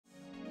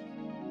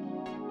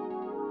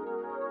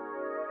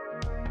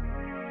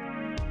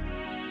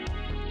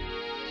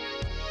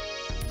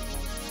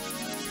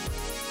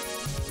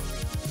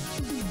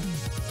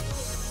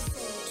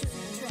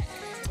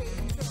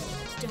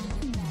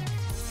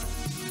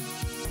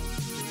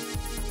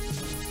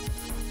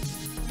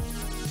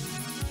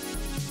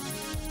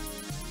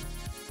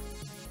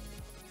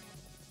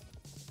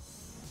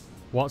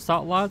What's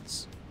that,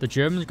 lads? The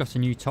Germans got a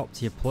new top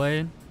tier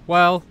plane?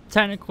 Well,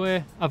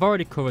 technically, I've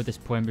already covered this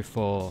plane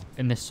before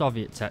in this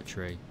Soviet tech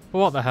tree. But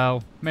what the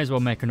hell, may as well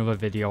make another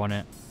video on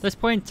it. This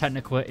plane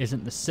technically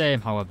isn't the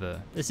same,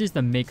 however. This is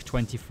the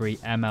MiG-23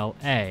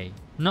 MLA,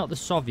 not the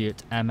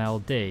Soviet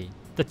MLD.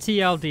 The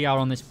TLDR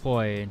on this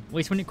plane, at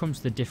least when it comes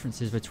to the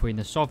differences between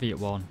the Soviet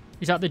one,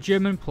 is that the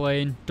German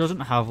plane doesn't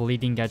have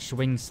leading edge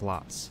wing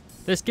slats.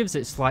 This gives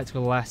it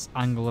slightly less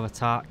angle of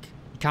attack.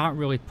 You can't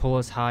really pull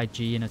as high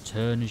G in a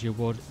turn as you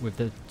would with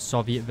the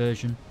Soviet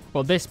version.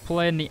 But this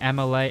plane, the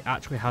MLA,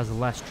 actually has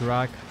less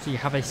drag, so you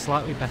have a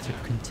slightly better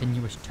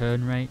continuous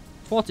turn rate.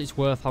 For what it's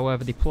worth,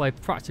 however, they play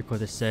practically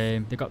the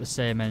same. They've got the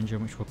same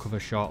engine, which we'll cover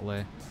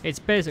shortly. It's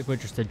basically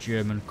just a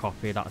German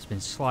copy that's been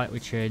slightly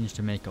changed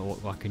to make it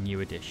look like a new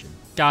edition.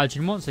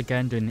 Gaijin once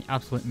again doing the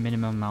absolute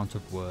minimum amount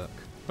of work.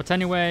 But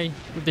anyway,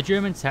 with the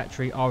German tech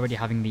tree already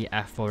having the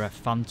F4F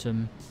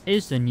Phantom,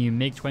 is the new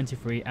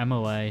MiG-23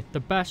 MLA the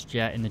best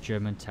jet in the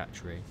German tech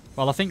tree?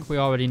 Well, I think we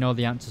already know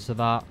the answer to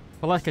that,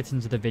 but let's get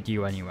into the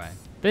video anyway.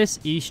 This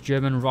East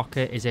German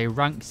rocket is a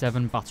rank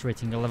 7 battle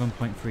rating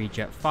 11.3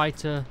 jet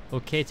fighter,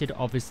 located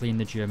obviously in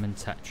the German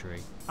tech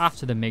tree,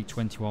 after the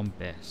MiG-21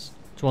 bis.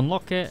 To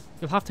unlock it,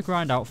 you'll have to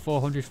grind out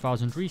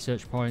 400,000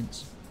 research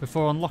points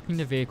before unlocking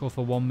the vehicle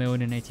for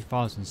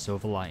 1,080,000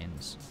 silver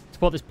lions. To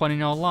put this plane in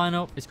your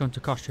lineup, it's going to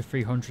cost you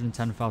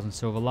 310,000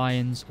 silver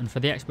lions, and for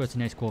the expert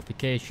in ace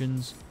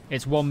qualifications,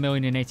 it's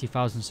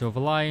 1,080,000 silver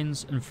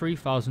lions and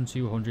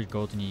 3,200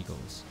 golden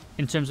eagles.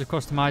 In terms of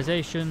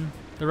customization,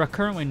 there are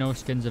currently no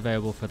skins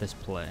available for this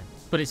plane,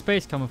 but its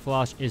base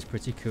camouflage is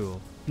pretty cool.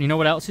 And you know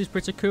what else is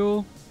pretty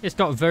cool? It's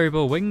got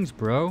variable wings,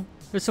 bro.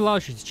 This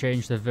allows you to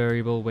change the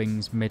variable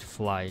wings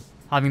mid-flight,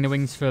 having the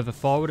wings further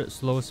forward at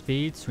slower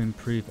speeds to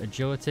improve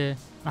agility,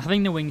 and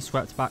having the wings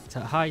swept back to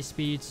high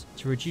speeds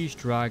to reduce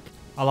drag,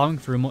 allowing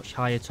for a much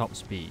higher top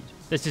speed.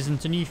 This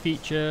isn't a new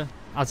feature,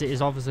 as it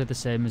is obviously the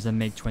same as the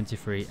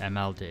MiG-23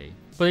 MLD,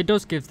 but it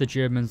does give the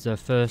Germans their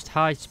first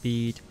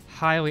high-speed,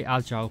 highly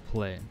agile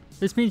plane.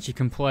 This means you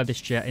can play this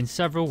jet in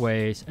several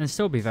ways and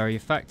still be very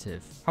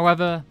effective.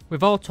 However,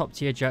 with all top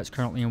tier jets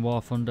currently in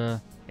War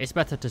Thunder, it's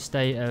better to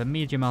stay at a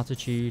medium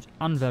altitude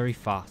and very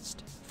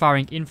fast,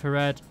 firing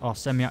infrared or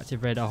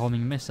semi-active radar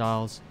homing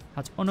missiles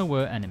at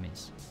unaware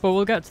enemies. But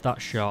we'll get to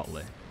that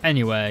shortly.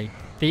 Anyway,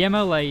 the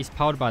MLA is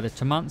powered by the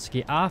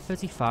Tomansky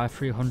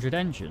R35-300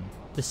 engine,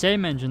 the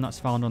same engine that's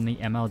found on the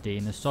MLD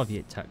in the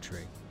Soviet tech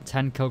tree.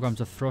 10 kg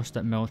of thrust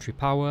at military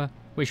power,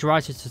 which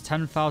rises to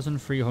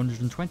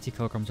 10,320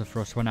 kg of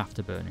thrust when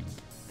afterburning.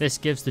 This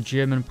gives the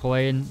German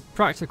plane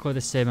practically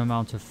the same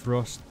amount of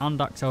thrust and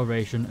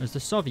acceleration as the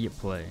Soviet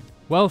plane,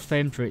 well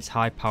famed for its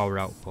high power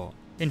output.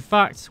 In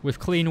fact, with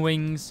clean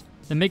wings,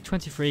 the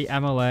MiG-23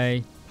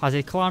 MLA has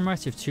a climb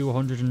rate of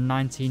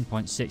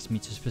 219.6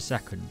 meters per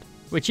second,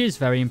 which is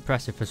very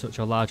impressive for such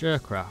a large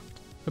aircraft.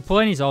 The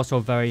plane is also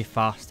very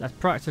fast at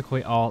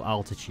practically all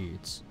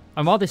altitudes.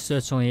 And while this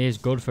certainly is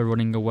good for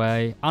running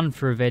away and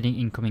for evading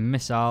incoming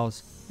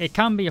missiles, it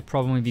can be a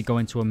problem if you go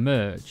into a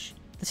merge.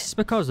 This is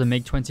because the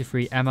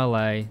MiG-23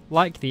 MLA,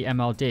 like the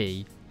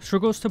MLD,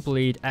 struggles to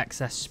bleed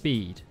excess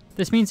speed.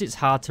 This means it's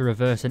hard to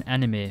reverse an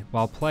enemy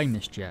while playing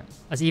this jet,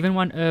 as even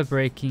when air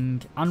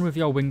braking and with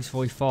your wings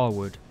fully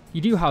forward,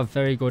 you do have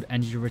very good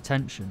energy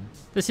retention.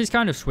 This is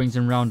kind of swings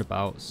and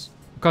roundabouts,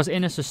 because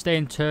in a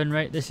sustained turn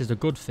rate this is a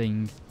good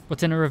thing,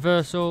 but in a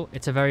reversal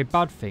it's a very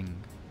bad thing,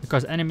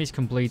 because enemies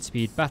can bleed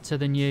speed better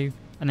than you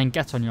and then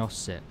get on your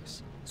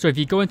 6. So if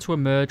you go into a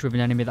merge with an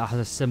enemy that has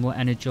a similar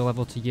energy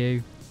level to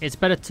you, it's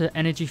better to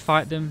energy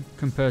fight them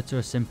compared to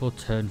a simple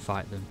turn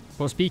fight them.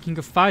 But speaking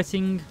of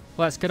fighting,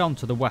 let's get on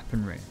to the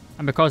weaponry.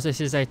 And because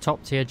this is a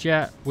top tier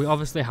jet, we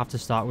obviously have to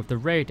start with the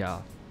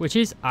radar, which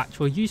is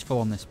actually useful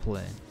on this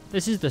plane.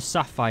 This is the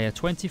Sapphire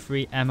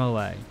 23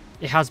 MLA.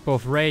 It has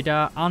both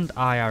radar and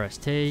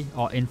IRST,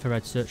 or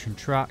infrared search and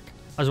track,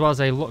 as well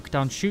as a look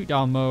down shoot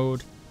down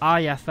mode,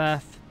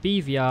 IFF,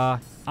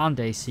 BVR and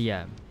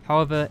ACM.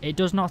 However, it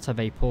does not have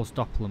a pulse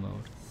Doppler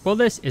mode. But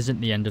this isn't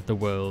the end of the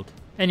world.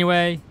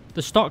 Anyway,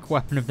 the stock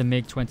weapon of the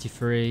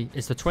MiG-23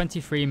 is the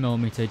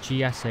 23mm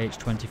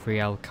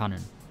GSH-23L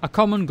cannon, a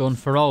common gun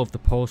for all of the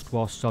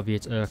post-war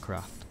Soviet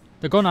aircraft.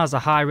 The gun has a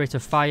high rate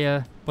of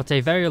fire, but a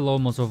very low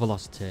muzzle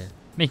velocity,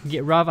 making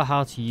it rather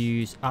hard to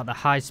use at the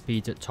high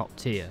speeds at top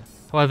tier.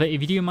 However,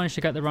 if you do manage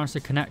to get the rounds to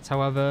connect,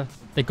 however,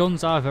 the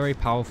guns are very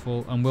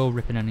powerful and will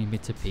rip an enemy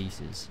to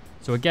pieces.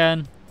 So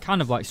again, kind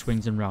of like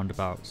swings and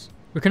roundabouts.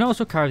 We can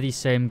also carry these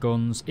same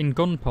guns in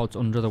gun pods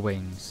under the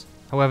wings.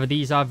 However,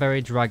 these are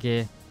very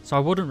draggy, so I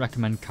wouldn't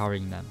recommend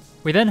carrying them.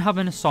 We then have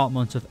an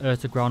assortment of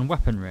air-to-ground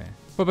weaponry,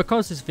 but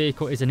because this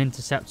vehicle is an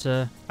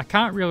interceptor, I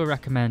can't really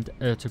recommend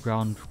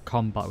air-to-ground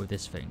combat with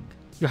this thing.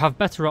 You'll have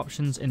better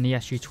options in the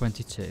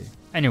Su-22.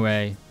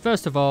 Anyway,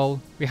 first of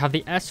all, we have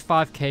the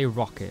S-5K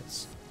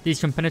rockets.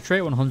 These can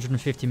penetrate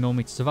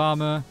 150mm of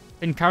armour,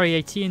 then carry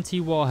a TNT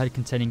warhead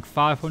containing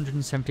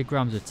 570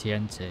 grams of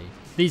TNT.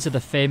 These are the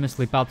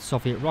famously bad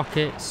Soviet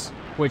rockets,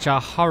 which are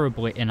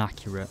horribly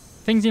inaccurate.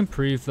 Things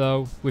improve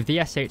though with the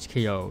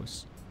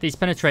SHKOs. These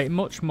penetrate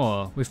much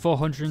more with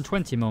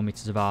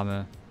 420mm of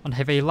armour and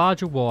have a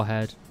larger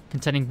warhead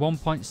containing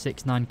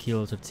 1.69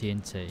 kilos of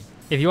TNT.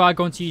 If you are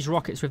going to use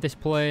rockets with this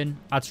plane,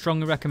 I'd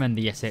strongly recommend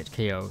the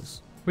SHKOs.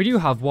 We do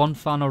have one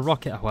final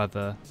rocket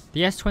however,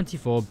 the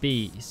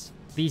S-24Bs.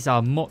 These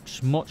are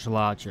much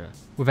larger,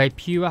 with a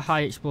pure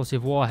high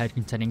explosive warhead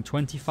containing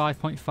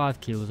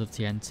 25.5 kilos of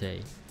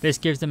TNT. This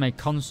gives them a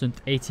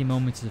constant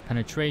 80mm of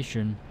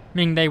penetration,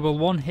 meaning they will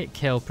one-hit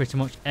kill pretty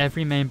much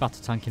every main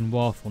battle tank in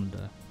War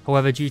Thunder.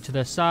 However, due to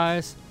their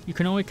size, you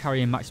can only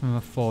carry a maximum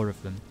of 4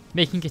 of them,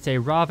 making it a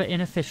rather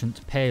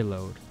inefficient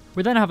payload.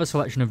 We then have a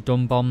selection of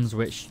dumb bombs,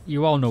 which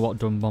you all know what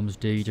dumb bombs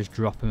do, you just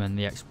drop them and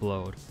they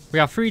explode. We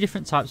have 3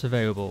 different types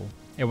available,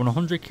 a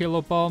 100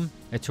 kilo bomb,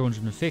 a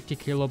 250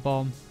 kilo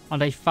bomb,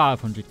 and a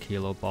 500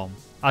 kilo bomb.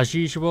 As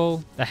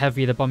usual, the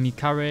heavier the bomb you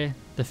carry,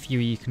 the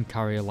fewer you can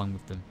carry along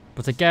with them.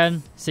 But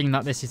again, seeing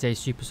that this is a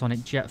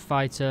supersonic jet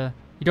fighter,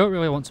 you don't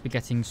really want to be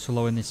getting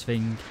slow in this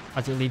thing,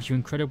 as it leaves you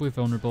incredibly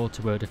vulnerable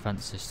to air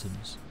defense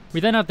systems. We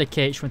then have the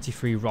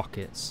KH-23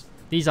 rockets.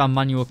 These are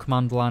manual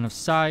command line of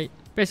sight.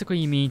 Basically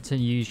you need to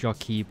use your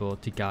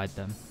keyboard to guide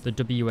them, the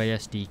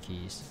WASD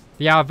keys.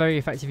 They are very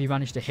effective if you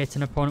manage to hit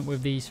an opponent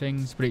with these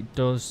things, but it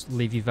does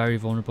leave you very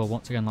vulnerable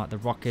once again like the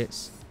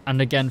rockets.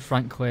 And again,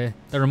 frankly,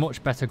 there are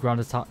much better ground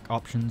attack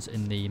options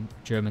in the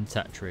German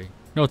Tetri,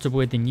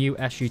 notably the new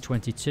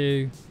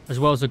Su-22, as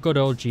well as the good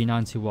old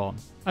G91.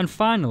 And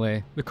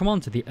finally, we come on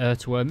to the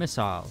air-to-air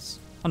missiles.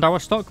 And our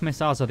stock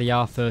missiles are the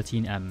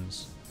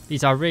R-13Ms.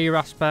 These are rear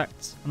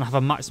aspect and have a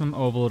maximum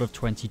overload of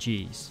 20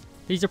 Gs.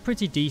 These are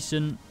pretty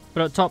decent,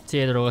 but at top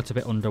tier they're a little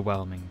bit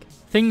underwhelming.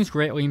 Things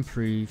greatly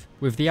improve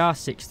with the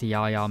R-60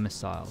 IR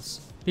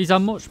missiles. These are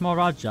much more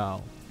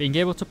agile, being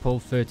able to pull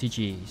 30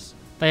 Gs.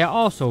 They are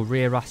also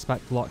rear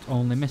aspect locked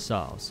only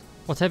missiles,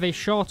 but have a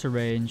shorter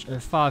range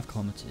of 5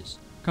 km,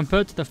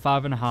 compared to the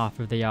 5.5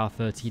 of the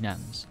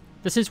R-13Ms.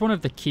 This is one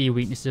of the key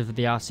weaknesses of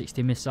the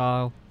R-60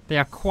 missile. They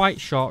are quite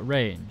short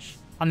range,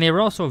 and they are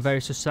also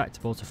very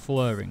susceptible to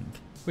flaring,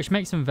 which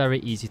makes them very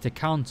easy to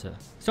counter.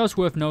 So it's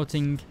worth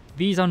noting,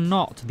 these are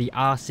not the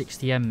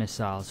R-60M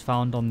missiles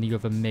found on the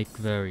other MiG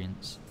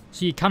variants,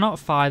 so you cannot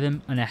fire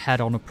them in a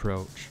head-on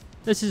approach.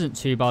 This isn't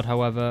too bad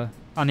however,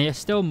 and they are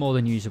still more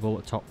than usable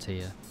at top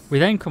tier. We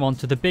then come on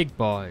to the big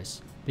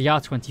boys, the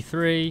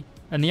R-23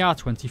 and the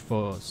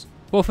R-24s.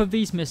 Both of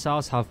these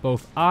missiles have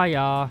both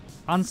IR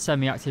and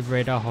semi-active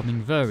radar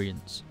homing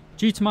variants.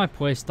 Due to my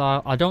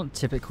playstyle, I don't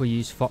typically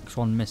use Fox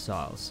 1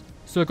 missiles,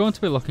 so we're going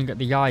to be looking at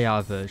the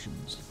IR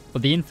versions,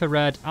 but the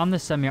infrared and the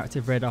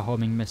semi-active radar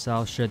homing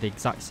missiles share the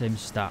exact same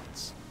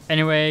stats.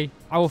 Anyway,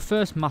 our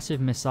first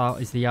massive missile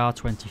is the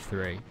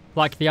R-23.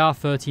 Like the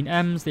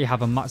R-13Ms, they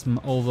have a maximum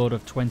overload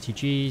of 20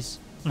 Gs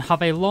and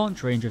have a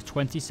launch range of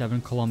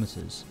 27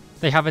 km.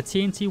 They have a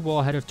TNT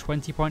warhead of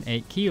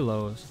 20.8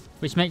 kilos,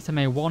 which makes them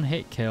a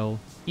one-hit kill,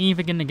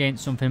 even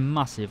against something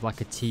massive like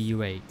a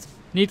Tu-8.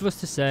 Needless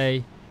to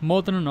say,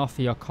 more than enough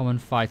for your common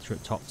fighter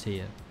at top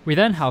tier. We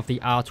then have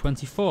the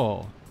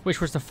R-24, which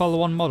was the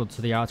follow-on model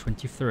to the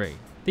R-23.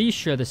 These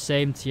share the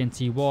same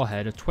TNT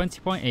warhead of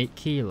 20.8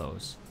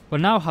 kilos, but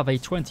now have a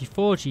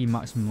 24G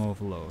maximum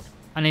overload,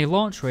 and a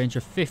launch range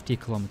of 50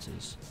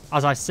 km.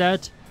 As I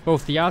said,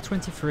 both the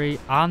R-23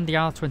 and the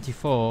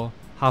R-24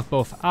 have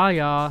both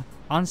IR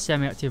and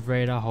semi-active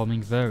radar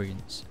homing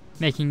variants,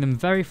 making them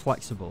very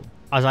flexible.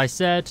 As I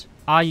said,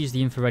 I use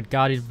the infrared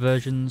guided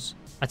versions.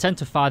 I tend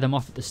to fire them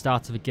off at the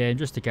start of the game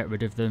just to get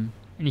rid of them,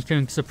 and you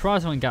can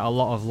surprisingly get a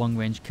lot of long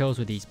range kills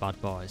with these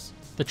bad boys.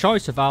 The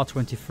choice of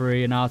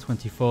R-23 and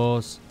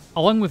R-24s,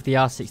 along with the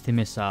R-60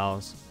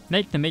 missiles,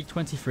 make the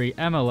MiG-23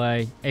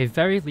 MLA a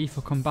very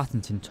lethal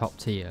combatant in top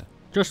tier,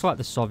 just like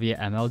the Soviet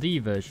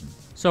MLD version.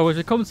 So as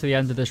we come to the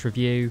end of this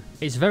review,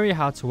 it's very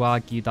hard to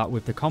argue that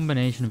with the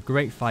combination of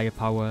great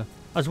firepower,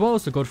 as well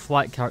as the good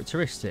flight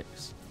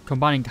characteristics,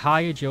 combining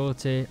high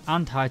agility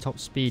and high top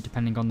speed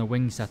depending on the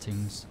wing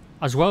settings,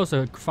 as well as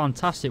the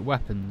fantastic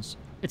weapons,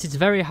 it is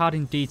very hard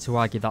indeed to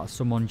argue that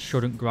someone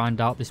shouldn't grind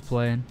out this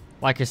plane.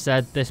 Like I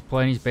said, this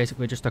plane is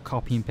basically just a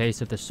copy and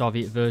paste of the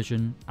Soviet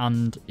version,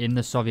 and in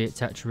the Soviet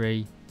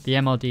Tetri, the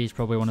MLD is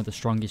probably one of the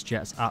strongest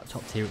jets at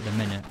top tier at the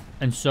minute,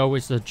 and so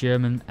is the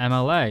German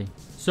MLA.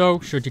 So,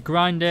 should you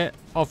grind it?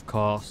 Of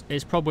course,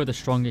 it's probably the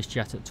strongest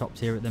jet at top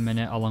tier at the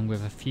minute, along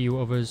with a few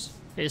others.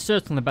 It's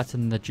certainly better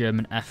than the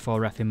German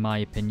F4F in my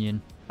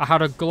opinion. I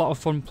had a lot of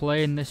fun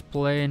playing this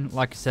plane.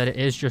 Like I said, it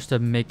is just a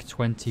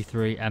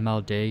MiG-23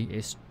 MLD,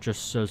 it's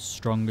just as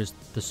strong as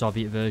the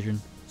Soviet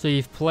version. So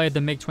you've played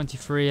the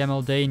MiG-23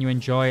 MLD and you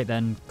enjoy it,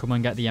 then come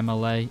and get the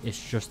MLA.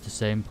 It's just the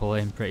same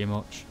plane pretty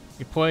much.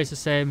 It plays the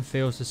same,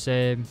 feels the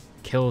same,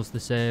 kills the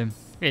same.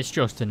 It's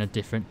just in a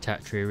different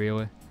Tetri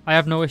really. I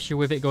have no issue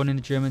with it going in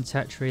the German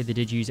Tetri. They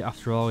did use it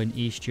after all in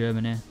East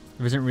Germany.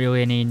 There isn't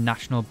really any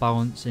national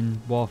balance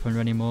in War Thunder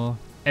anymore.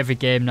 Every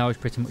game now is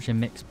pretty much a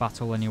mixed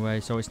battle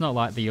anyway, so it's not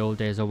like the old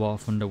days of War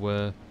Thunder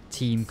where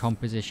team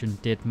composition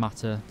did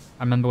matter.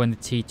 I remember when the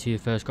T2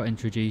 first got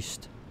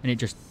introduced and it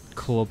just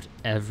clubbed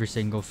every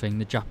single thing.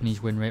 The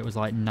Japanese win rate was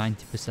like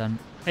 90%.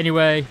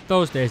 Anyway,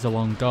 those days are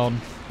long gone.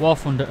 War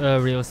Thunder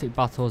realistic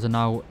battles are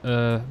now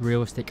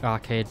realistic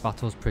arcade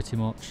battles pretty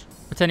much.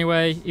 But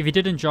anyway, if you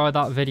did enjoy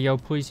that video,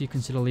 please do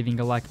consider leaving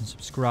a like and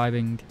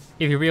subscribing.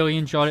 If you really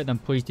enjoyed it, then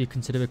please do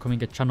consider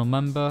becoming a channel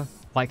member,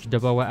 like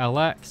Daboa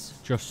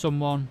LX, Just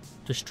Someone,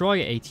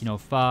 Destroyer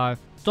 1805,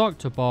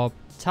 Dr. Bob,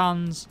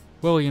 Tans,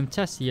 William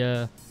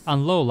Tessier,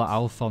 and Lola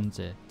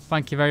Alfonsi.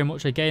 Thank you very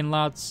much again,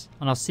 lads,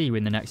 and I'll see you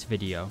in the next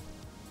video.